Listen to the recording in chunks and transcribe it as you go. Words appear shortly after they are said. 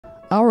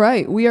All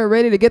right, we are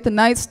ready to get the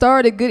night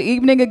started. Good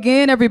evening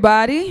again,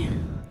 everybody.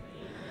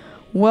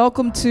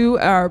 Welcome to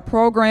our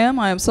program.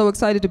 I am so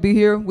excited to be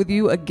here with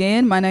you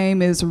again. My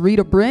name is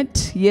Rita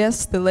Brent.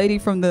 Yes, the lady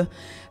from the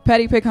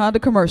Patty Pick Honda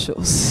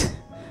commercials.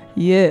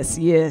 Yes.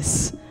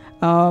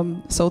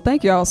 So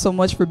thank you all so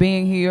much for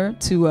being here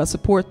to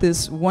support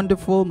this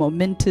wonderful,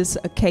 momentous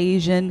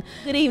occasion.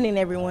 Good evening,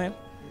 everyone.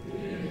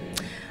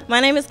 My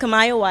name is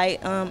Kamaya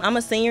White. I'm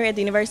a senior at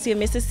the University of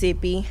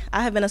Mississippi.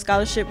 I have been a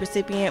scholarship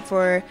recipient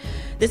for,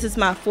 this is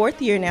my 4th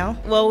year now.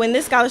 Well, when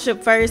this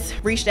scholarship first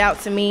reached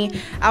out to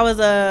me, I was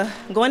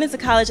going into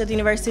college at the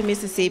University of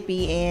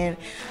Mississippi, and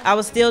I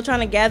was still trying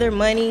to gather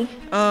money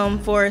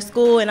for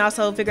school and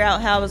also figure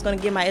out how I was going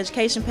to get my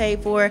education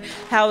paid for,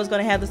 how I was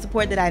going to have the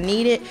support that I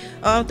needed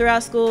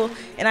throughout school.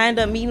 And I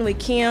ended up meeting with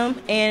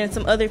Kim and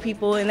some other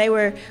people, and they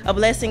were a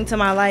blessing to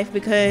my life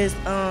because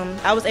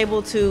I was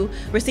able to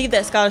receive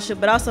that scholarship,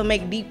 but also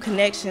make deep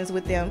connections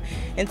with them.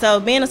 And so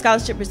being a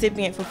scholarship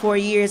recipient for 4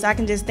 years, I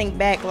can just think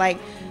back, like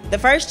the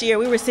first year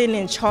we were sitting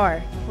in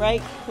CHAR,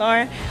 right,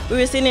 Lauren? We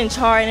were sitting in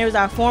CHAR, and it was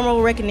our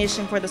formal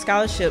recognition for the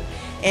scholarship.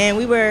 And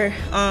we were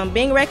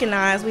being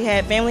recognized. We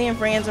had family and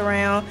friends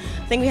around.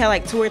 I think we had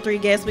like 2 or 3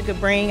 guests we could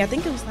bring. I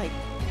think it was like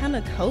kind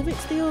of COVID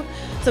still.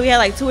 So we had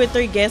like 2 or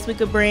 3 guests we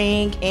could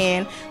bring,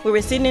 and we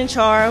were sitting in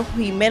CHAR.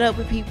 We met up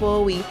with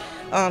people. We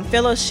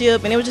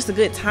fellowship, and it was just a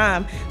good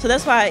time. So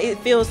that's why it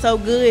feels so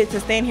good to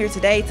stand here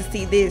today to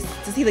see this,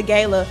 to see the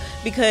gala,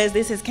 because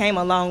this has came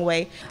a long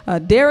way.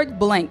 Derek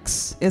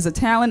Blanks is a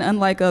talent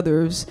unlike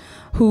others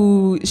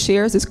who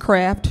shares his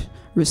craft,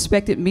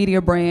 respected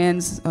media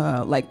brands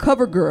like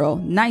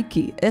CoverGirl,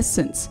 Nike,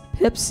 Essence,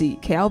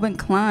 Pepsi, Calvin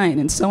Klein,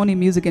 and Sony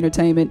Music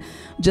Entertainment,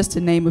 just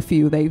to name a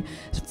few. They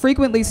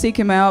frequently seek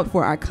him out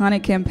for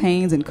iconic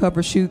campaigns and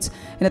cover shoots,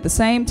 and at the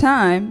same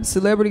time,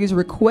 celebrities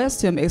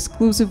request him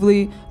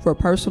exclusively for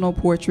personal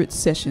portrait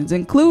sessions,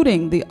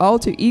 including the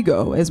alter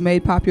ego as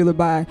made popular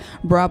by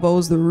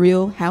Bravo's The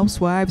Real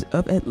Housewives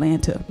of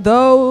Atlanta.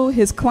 Though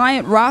his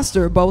client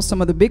roster boasts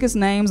some of the biggest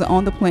names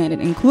on the planet,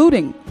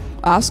 including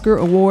Oscar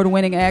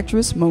award-winning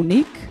actress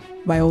Monique,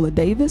 Viola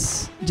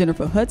Davis,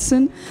 Jennifer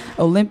Hudson,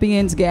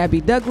 Olympians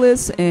Gabby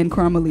Douglas and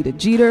Carmelita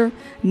Jeter,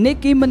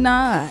 Nicki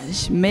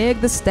Minaj,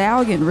 Meg Thee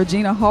Stallion,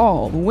 Regina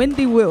Hall,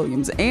 Wendy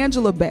Williams,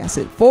 Angela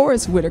Bassett,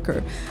 Forest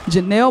Whitaker,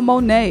 Janelle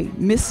Monáe,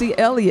 Missy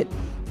Elliott,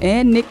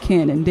 and Nick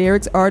Cannon.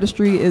 Derek's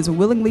artistry is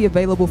willingly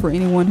available for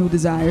anyone who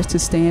desires to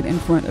stand in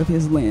front of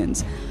his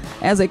lens.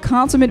 As a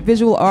consummate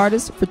visual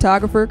artist,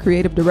 photographer,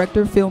 creative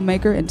director,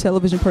 filmmaker, and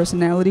television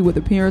personality with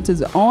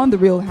appearances on The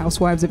Real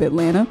Housewives of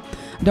Atlanta,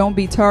 Don't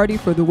Be Tardy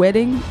for the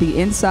Wedding, The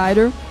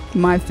Insider,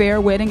 My Fair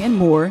Wedding, and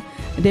more,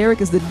 Derek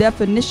is the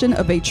definition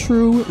of a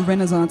true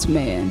Renaissance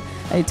man,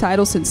 a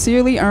title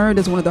sincerely earned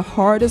as one of the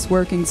hardest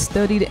working,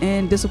 studied,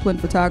 and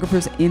disciplined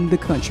photographers in the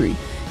country.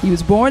 He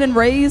was born and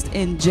raised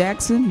in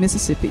Jackson,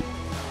 Mississippi.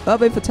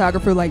 Of a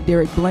photographer like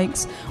Derek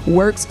Blanks,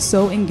 works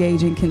so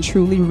engaging can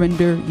truly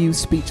render you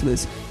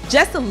speechless.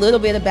 Just a little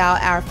bit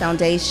about our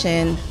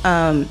foundation.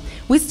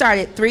 We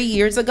started 3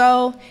 years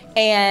ago,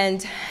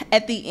 and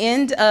at the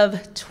end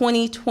of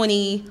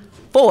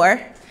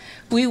 2024,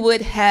 we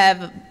would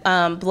have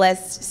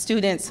blessed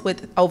students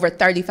with over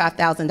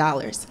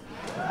 $35,000.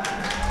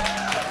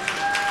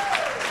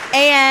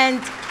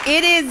 And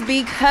it is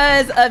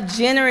because of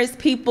generous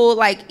people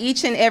like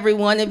each and every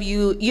one of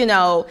you. You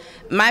know,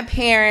 my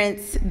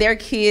parents, their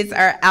kids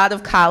are out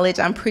of college.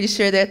 I'm pretty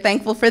sure they're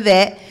thankful for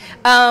that.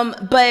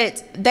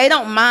 But they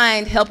don't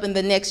mind helping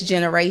the next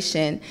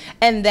generation.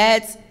 And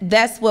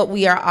that's what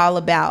we are all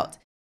about.